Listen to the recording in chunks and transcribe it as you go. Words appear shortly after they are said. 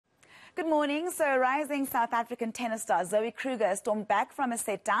Good morning. So, rising South African tennis star Zoe Kruger stormed back from a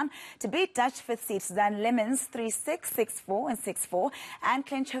set down to beat Dutch fifth seed Suzan Lamens 3-6, 6-4 and 6-4 and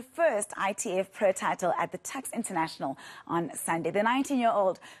clinch her first ITF Pro title at the Tuks International on Sunday. The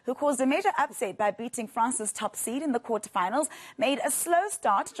 19-year-old, who caused a major upset by beating France's top seed in the quarterfinals, made a slow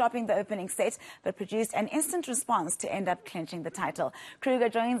start, dropping the opening set, but produced an instant response to end up clinching the title. Kruger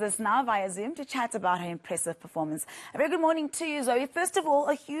joins us now via Zoom to chat about her impressive performance. A very good morning to you, Zoe. First of all,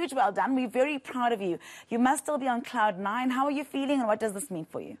 a huge well done. We're very proud of you. You must still be on cloud nine. How are you feeling and what does this mean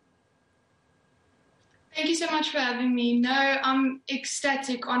for you? Thank you so much for having me. No, I'm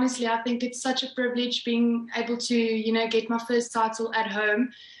ecstatic. Honestly, I think it's such a privilege being able to, get my first title at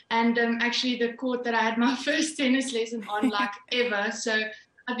home. And actually the court that I had my first tennis lesson on, like ever. So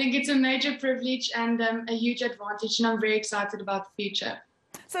I think it's a major privilege and a huge advantage. And I'm very excited about the future.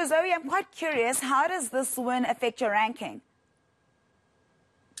 So Zoe, I'm quite curious, how does this win affect your ranking?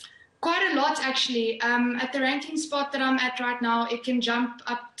 Quite a lot, actually. At the ranking spot that I'm at right now, it can jump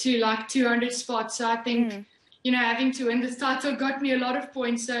up to like 200 spots. So I think, having to win this title got me a lot of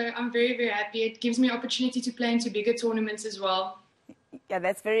points. So I'm very, very happy. It gives me opportunity to play into bigger tournaments as well. Yeah,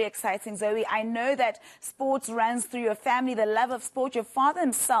 that's very exciting, Zoe. I know that sports runs through your family, the love of sport. Your father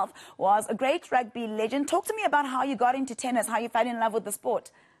himself was a great rugby legend. Talk to me about how you got into tennis, how you fell in love with the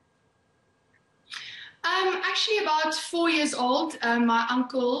sport. Actually, about 4 years old, my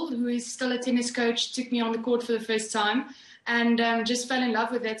uncle, who is still a tennis coach, took me on the court for the first time and just fell in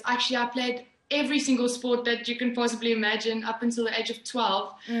love with it. Actually, I played every single sport that you can possibly imagine up until the age of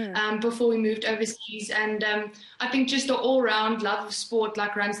 12 before we moved overseas. And I think just the all-round love of sport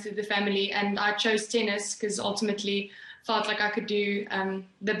runs through the family. And I chose tennis because ultimately felt like I could do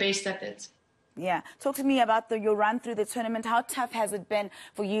the best at it. Yeah. Talk to me about your run through the tournament. How tough has it been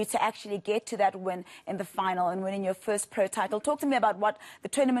for you to actually get to that win in the final and winning your first pro title? Talk to me about what the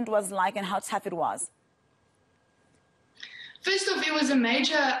tournament was like and how tough it was. First off, it was a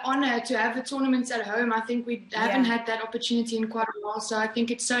major honor to have the tournaments at home. I think we haven't had that opportunity in quite a while, so I think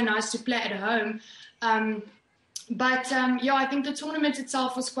it's so nice to play at home. I think the tournament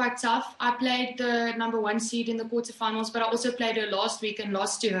itself was quite tough. I played the #1 seed in the quarterfinals, but I also played her last week and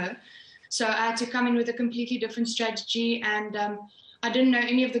lost to her. So I had to come in with a completely different strategy, and I didn't know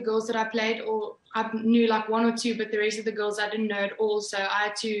any of the girls that I played, or I knew like one or two, but the rest of the girls I didn't know at all. So I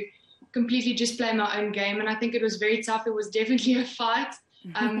had to completely just play my own game, and I think it was very tough. It was definitely a fight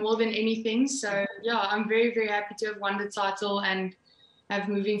more than anything. So yeah, I'm very, very happy to have won the title and have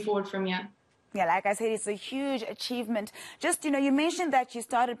moving forward from here. Yeah, like I said, it's a huge achievement. Just, you mentioned that you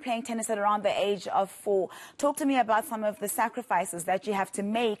started playing tennis at around the age of 4. Talk to me about some of the sacrifices that you have to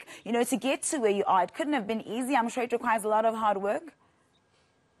make, to get to where you are. It couldn't have been easy. I'm sure it requires a lot of hard work.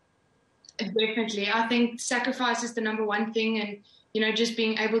 Definitely. I think sacrifice is the #1 thing, and, just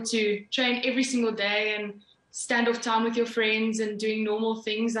being able to train every single day and stand off time with your friends and doing normal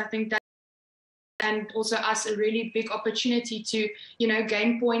things. I think that, and also us, a really big opportunity to,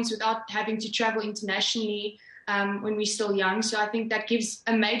 gain points without having to travel internationally when we're still young. So I think that gives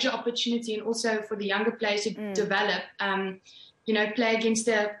a major opportunity, and also for the younger players to develop, play against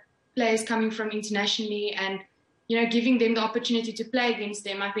the players coming from internationally and, giving them the opportunity to play against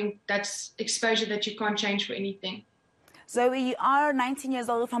them. I think that's exposure that you can't change for anything. Zoe, you are 19 years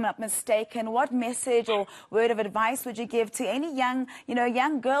old, if I'm not mistaken. What message or word of advice would you give to any young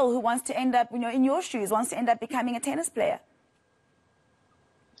girl who wants to end up, in your shoes, wants to end up becoming a tennis player?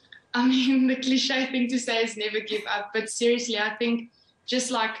 I mean, the cliche thing to say is never give up. But seriously, I think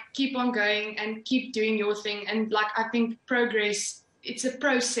just keep on going and keep doing your thing. And I think progress, it's a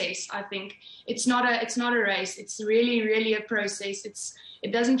process. I think it's not a race. It's really, really a process.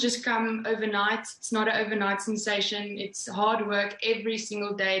 It doesn't just come overnight. It's not an overnight sensation. It's hard work every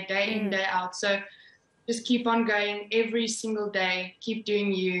single day, day in, day out. So just keep on going every single day. Keep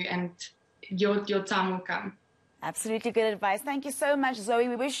doing you, and your time will come. Absolutely good advice. Thank you so much, Zoe.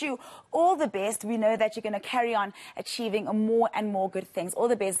 We wish you all the best. We know that you're going to carry on achieving more and more good things. All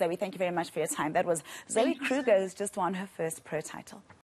the best, Zoe. Thank you very much for your time. That was Zoe Kruger, who's just won her first pro title.